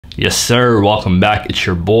Yes, sir. Welcome back. It's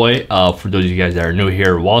your boy. For those of you guys that are new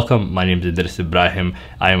here, welcome. My name is Idris Ibrahim.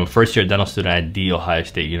 I am a first-year dental student at The Ohio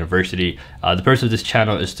State University. The purpose of this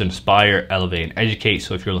channel is to inspire, elevate, and educate.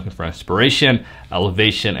 So if you're looking for inspiration,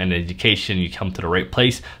 elevation, and education, you come to the right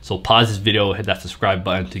place. So pause this video, hit that subscribe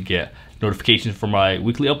button to get notifications for my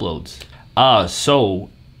weekly uploads. So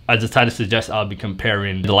as the title suggests, I'll be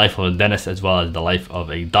comparing the life of a dentist as well as the life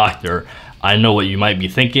of a doctor. I know what you might be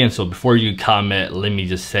thinking, so before you comment, let me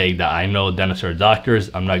just say that I know dentists are doctors.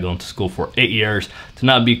 I'm not going to school for 8 years to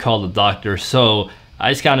not be called a doctor, so I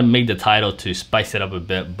just kind of made the title to spice it up a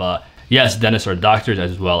bit. But yes, dentists are doctors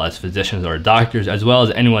as well as physicians are doctors, as well as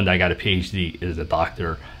anyone that got a PhD is a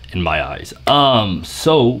doctor in my eyes.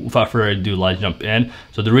 So without further ado, let's jump in.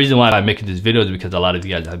 So the reason why I'm making this video is because a lot of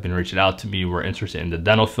you guys have been reaching out to me, were interested in the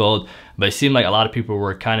dental field, but it seemed like a lot of people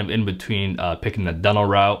were kind of in between picking the dental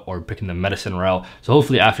route or picking the medicine route. So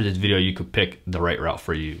hopefully after this video, you could pick the right route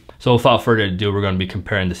for you. So without further ado, we're going to be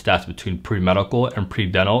comparing the stats between pre-medical and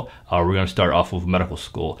pre-dental. We're going to start off with medical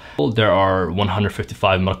school. There are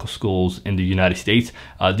 155 medical schools in the United States.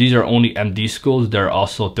 These are only MD schools. There are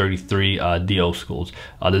also 33 DO schools.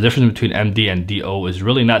 The difference between MD and DO is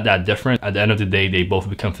really not that different. At the end of the day, they both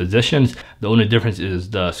become physicians. The only difference is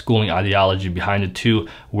the schooling ideology behind the two,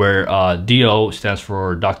 where DO stands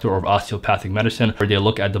for Doctor of Osteopathic Medicine, where they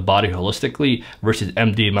look at the body holistically, versus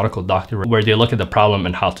MD, medical doctor, where they look at the problem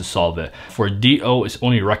and how to solve it. For DO, it's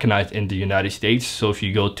only recognized in the United States, so if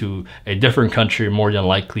you go to a different country, more than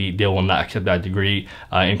likely they will not accept that degree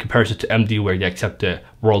in comparison to MD, where they accept it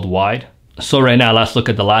worldwide. So right now, let's look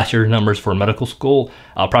at the last year's numbers for medical school.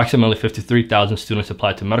 Approximately 53,000 students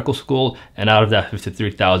applied to medical school, and out of that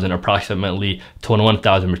 53,000, approximately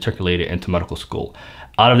 21,000 matriculated into medical school.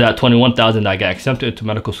 Out of that 21,000 that got accepted into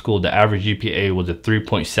medical school, the average GPA was a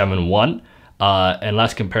 3.71. And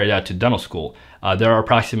let's compare that to dental school. There are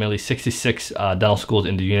approximately 66 dental schools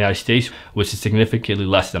in the United States, which is significantly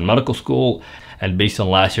less than medical school. And based on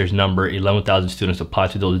last year's number, 11,000 students applied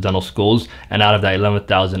to those dental schools. And out of that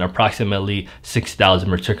 11,000, approximately 6,000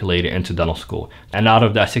 matriculated into dental school. And out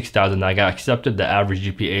of that 6,000 that got accepted, the average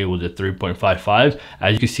GPA was a 3.55.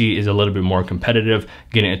 As you can see, is a little bit more competitive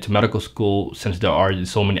getting into medical school, since there are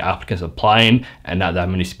so many applicants applying and not that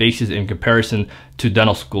many spaces in comparison to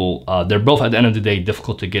dental school. They're both, at the end of the day,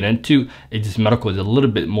 difficult to get into. It's just medical is a little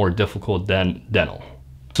bit more difficult than dental.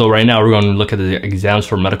 So right now we're going to look at the exams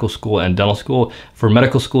for medical school and dental school. For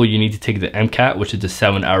medical school, you need to take the Mcat, which is a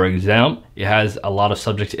 7-hour exam. It has a lot of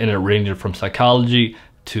subjects in it, ranging from psychology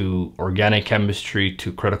to organic chemistry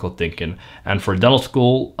to critical thinking. And for dental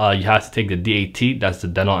school, you have to take the DAT, that's the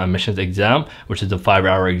dental admissions exam, which is a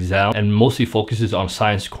 5-hour exam and mostly focuses on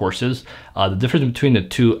science courses. The difference between the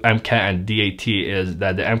two, Mcat and DAT, is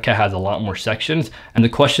that the Mcat has a lot more sections, and the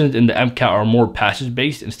questions in the Mcat are more passage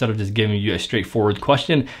based. Instead of just giving you a straightforward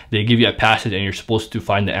question, they give you a passage and you're supposed to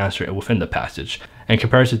find the answer within the passage. In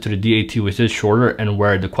comparison to the DAT, which is shorter and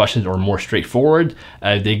where the questions are more straightforward,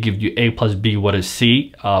 they give you A plus B, what is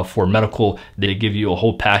C? For medical, they give you a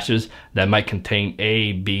whole passage that might contain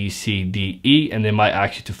A, B, C, D, E, and they might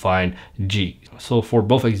ask you to find G. So for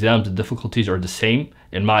both exams, the difficulties are the same.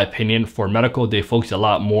 In my opinion, for medical, they focus a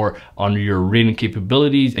lot more on your reading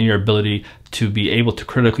capabilities and your ability to be able to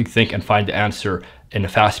critically think and find the answer in a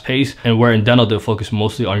fast pace, and where in dental, they'll focus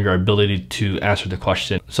mostly on your ability to answer the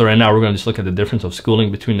question. So right now, we're going to just look at the difference of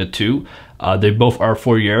schooling between the two. They both are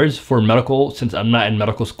 4 years. For medical, since I'm not in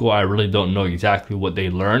medical school, I really don't know exactly what they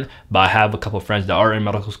learn, but I have a couple of friends that are in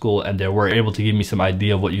medical school and they were able to give me some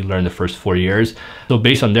idea of what you learn the first 4 years. So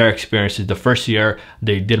based on their experiences, the first year,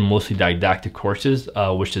 they did mostly didactic courses,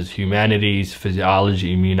 which is humanities,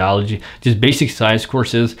 physiology, immunology, just basic science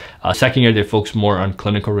courses. Second year, they focus more on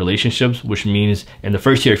clinical relationships, which means in the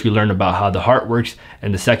first year, if you learn about how the heart works,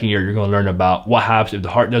 in the second year, you're going to learn about what happens if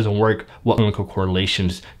the heart doesn't work, what clinical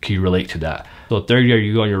correlations can you relate to that. So third year,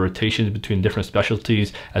 you go on your rotations between different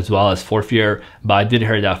specialties, as well as fourth year. But I did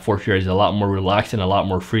hear that fourth year is a lot more relaxed and a lot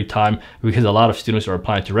more free time, because a lot of students are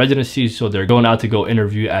applying to residencies. So they're going out to go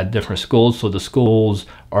interview at different schools. So the schools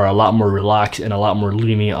are a lot more relaxed and a lot more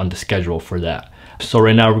lenient on the schedule for that. So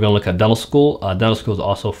right now we're going to look at dental school. Dental school is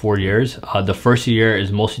also 4 years. The first year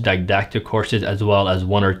is mostly didactic courses, as well as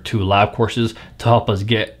 1 or 2 lab courses to help us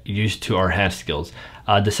get used to our hand skills.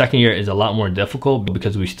 The second year is a lot more difficult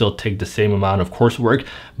because we still take the same amount of coursework,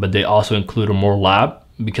 but they also include more lab.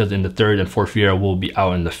 because in the 3rd and 4th year we'll be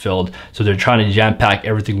out in the field. So they're trying to jam pack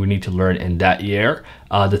everything we need to learn in that year.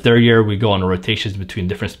 The 3rd year we go on rotations between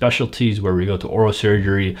different specialties, where we go to oral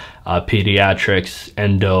surgery, pediatrics,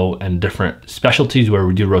 endo, and different specialties where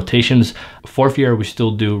we do rotations. 4th year we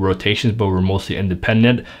still do rotations, but we're mostly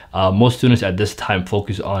independent. Most students at this time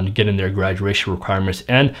focus on getting their graduation requirements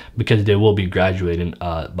in, because they will be graduating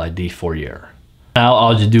by the 4th year. Now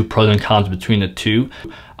I'll just do pros and cons between the two.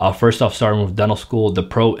 First off, starting with dental school, the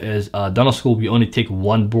pro is dental school, we only take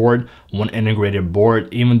one board, one integrated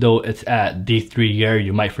board. Even though it's at D3 year,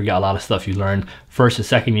 you might forget a lot of stuff you learned. 1st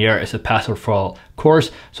and 2nd year, it's a pass or fail course.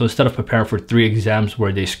 So instead of preparing for 3 exams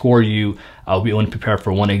where they score you, we only prepare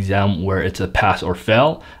for 1 exam where it's a pass or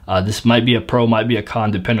fail. This might be a pro, might be a con,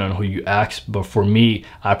 depending on who you ask. But for me,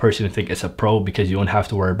 I personally think it's a pro, because you don't have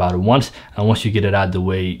to worry about it once. And once you get it out of the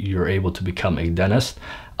way, you're able to become a dentist.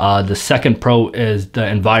 The second pro is the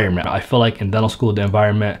environment. I feel like in dental school, the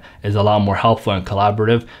environment is a lot more helpful and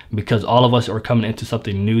collaborative, because all of us are coming into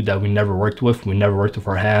something new that we never worked with. We never worked with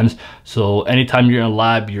our hands. So anytime you're in a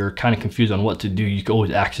lab, you're kind of confused on what to do. You can always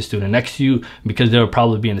ask the student next to you, because they'll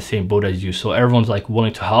probably be in the same boat as you. So everyone's like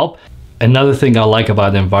willing to help. Another thing I like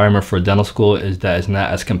about the environment for dental school is that it's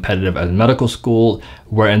not as competitive as medical school,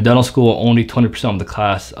 where in dental school, only 20% of the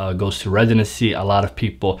class goes to residency. A lot of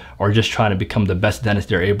people are just trying to become the best dentist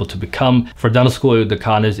they're able to become. For dental school, the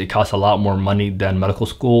con is it costs a lot more money than medical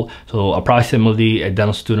school. So approximately a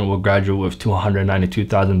dental student will graduate with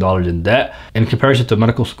 $292,000 in debt, in comparison to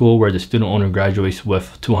medical school, where the student only graduates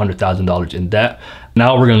with $200,000 in debt.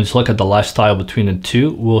 Now we're going to just look at the lifestyle between the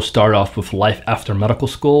two. We'll start off with life after medical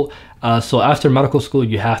school. So after medical school,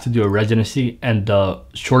 you have to do a residency, and the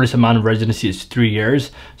shortest amount of residency is 3 years.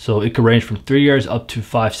 So it could range from 3 years up to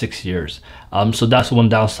 5-6 years. So that's one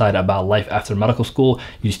downside about life after medical school.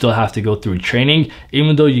 You still have to go through training.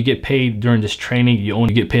 Even though you get paid during this training, you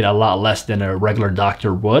only get paid a lot less than a regular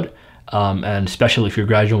doctor would. And especially if you're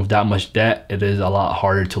graduating with that much debt, it is a lot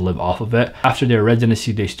harder to live off of it. After their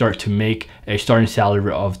residency, they start to make a starting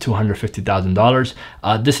salary of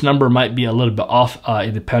 $250,000. This number might be a little bit off.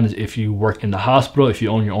 It depends if you work in the hospital, if you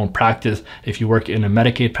own your own practice, if you work in a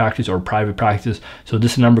Medicaid practice or private practice. So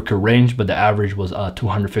this number could range, but the average was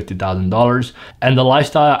 $250,000. And the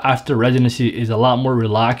lifestyle after residency is a lot more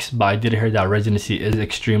relaxed, but I did hear that residency is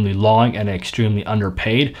extremely long and extremely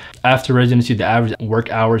underpaid. After residency, the average work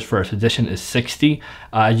hours for a physician is 60.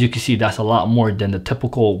 As you can see, that's a lot more than the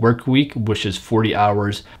typical work week, which is 40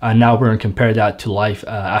 hours. Now we're going to compare that to life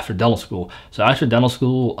after dental school. So after dental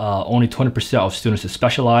school, only 20% of students is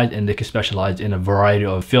specialized, and they can specialize in a variety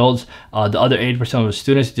of fields. The other 80% of the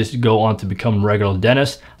students just go on to become regular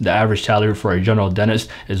dentists. The average salary for a general dentist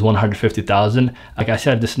is $150,000. Like I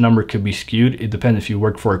said, this number could be skewed. It depends if you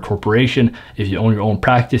work for a corporation, if you own your own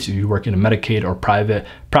practice, if you work in a Medicaid or private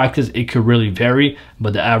practice. It could really vary,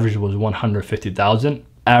 but the average was $150,000.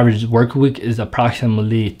 Average work week is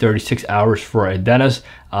approximately 36 hours for a dentist.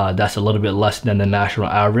 That's a little bit less than the national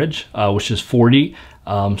average, which is 40.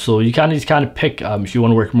 So you kind of pick if you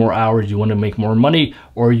want to work more hours, you want to make more money,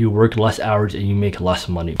 or you work less hours and you make less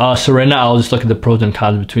money. So right now I'll just look at the pros and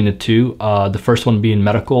cons between the two. The first one being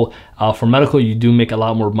medical. For medical, you do make a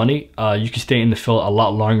lot more money. You can stay in the field a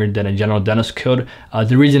lot longer than a general dentist could.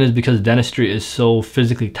 The reason is because dentistry is so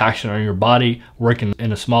physically taxing on your body, working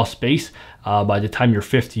in a small space. By the time you're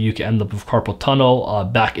 50, you can end up with carpal tunnel,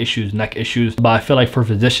 back issues, neck issues. But I feel like for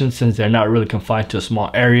physicians, since they're not really confined to a small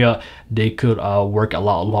area, they could work a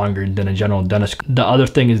lot longer than a general dentist. The other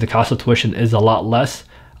thing is the cost of tuition is a lot less.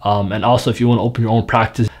 And also, if you want to open your own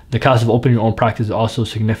practice, the cost of opening your own practice is also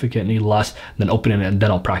significantly less than opening a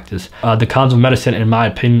dental practice. The cons of medicine, in my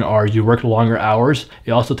opinion, are you work longer hours.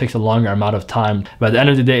 It also takes a longer amount of time. But at the end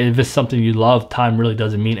of the day, if it's something you love, time really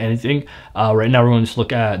doesn't mean anything. Right now, we're going to just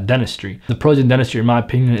look at dentistry. The pros in dentistry, in my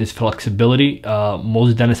opinion, is flexibility.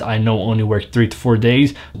 Most dentists I know only work 3 to 4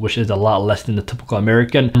 days, which is a lot less than the typical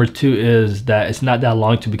American. Number 2 is that it's not that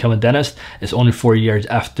long to become a dentist. It's only 4 years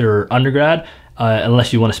after undergrad.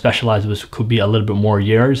 Unless you want to specialize, which could be a little bit more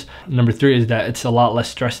years. Number 3 is that it's a lot less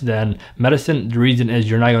stress than medicine. The reason is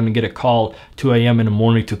you're not going to get a call 2 a.m. in the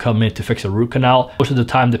morning to come in to fix a root canal. Most of the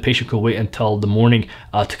time, the patient could wait until the morning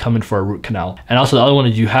to come in for a root canal. And also the other one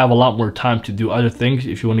is you have a lot more time to do other things.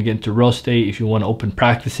 If you want to get into real estate, if you want to open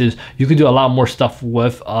practices, you can do a lot more stuff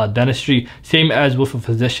with dentistry. Same as with a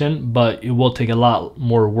physician, but it will take a lot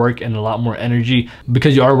more work and a lot more energy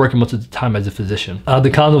because you are working most of the time as a physician. The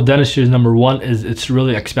cons of dentistry is number 1 is it's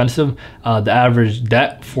really expensive. The average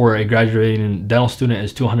debt for a graduating dental student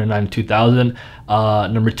is $292,000.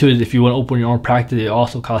 Number 2 is if you want to open your own practice, it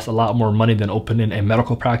also costs a lot more money than opening a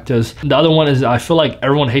medical practice. The other one is I feel like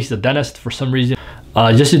everyone hates the dentist for some reason.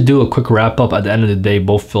 Just to do a quick wrap up, at the end of the day,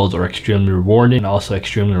 both fields are extremely rewarding and also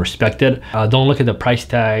extremely respected. Don't look at the price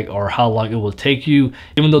tag or how long it will take you,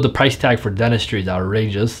 even though the price tag for dentistry is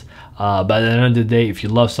outrageous. But at the end of the day, if you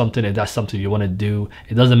love something and that's something you want to do,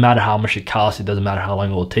 it doesn't matter how much it costs, it doesn't matter how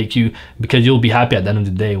long it will take you, because you'll be happy at the end of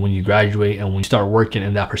the day when you graduate and when you start working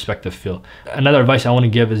in that perspective field. Another advice I want to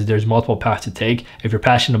give is there's multiple paths to take. If you're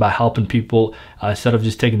passionate about helping people, instead of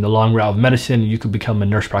just taking the long route of medicine, you could become a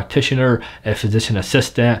nurse practitioner, a physician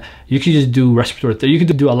assistant. You can just do respiratory therapy. You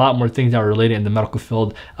can do a lot more things that are related in the medical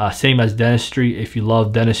field. Same as dentistry. If you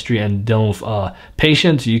love dentistry and dealing with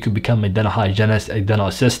patients, you could become a dental hygienist, a dental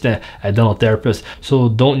assistant, a dental therapist. So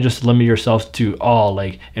don't just limit yourself to,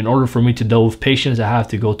 like, in order for me to deal with patients, I have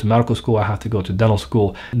to go to medical school, I have to go to dental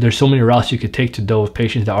school. There's so many routes you could take to deal with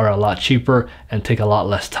patients that are a lot cheaper and take a lot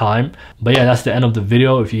less time. But yeah, that's the end of the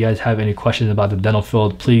video. If you guys have any questions about the dental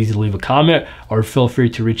field, please leave a comment or feel free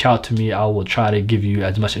to reach out to me. I will try to give you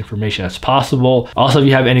as much information as possible. Also, if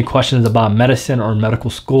you have any questions about medicine or medical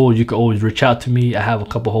school, you can always reach out to me. I have a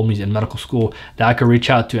couple homies in medical school that I can reach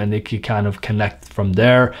out to and they can kind of connect from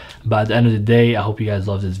there. But at the end of the day, I hope you guys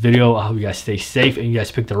love this video. I hope you guys stay safe and you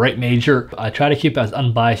guys pick the right major. I try to keep it as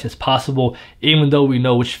unbiased as possible, even though we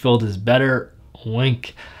know which field is better.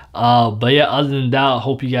 Wink. But yeah, other than that, I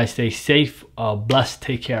hope you guys stay safe, blessed,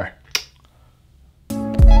 take care.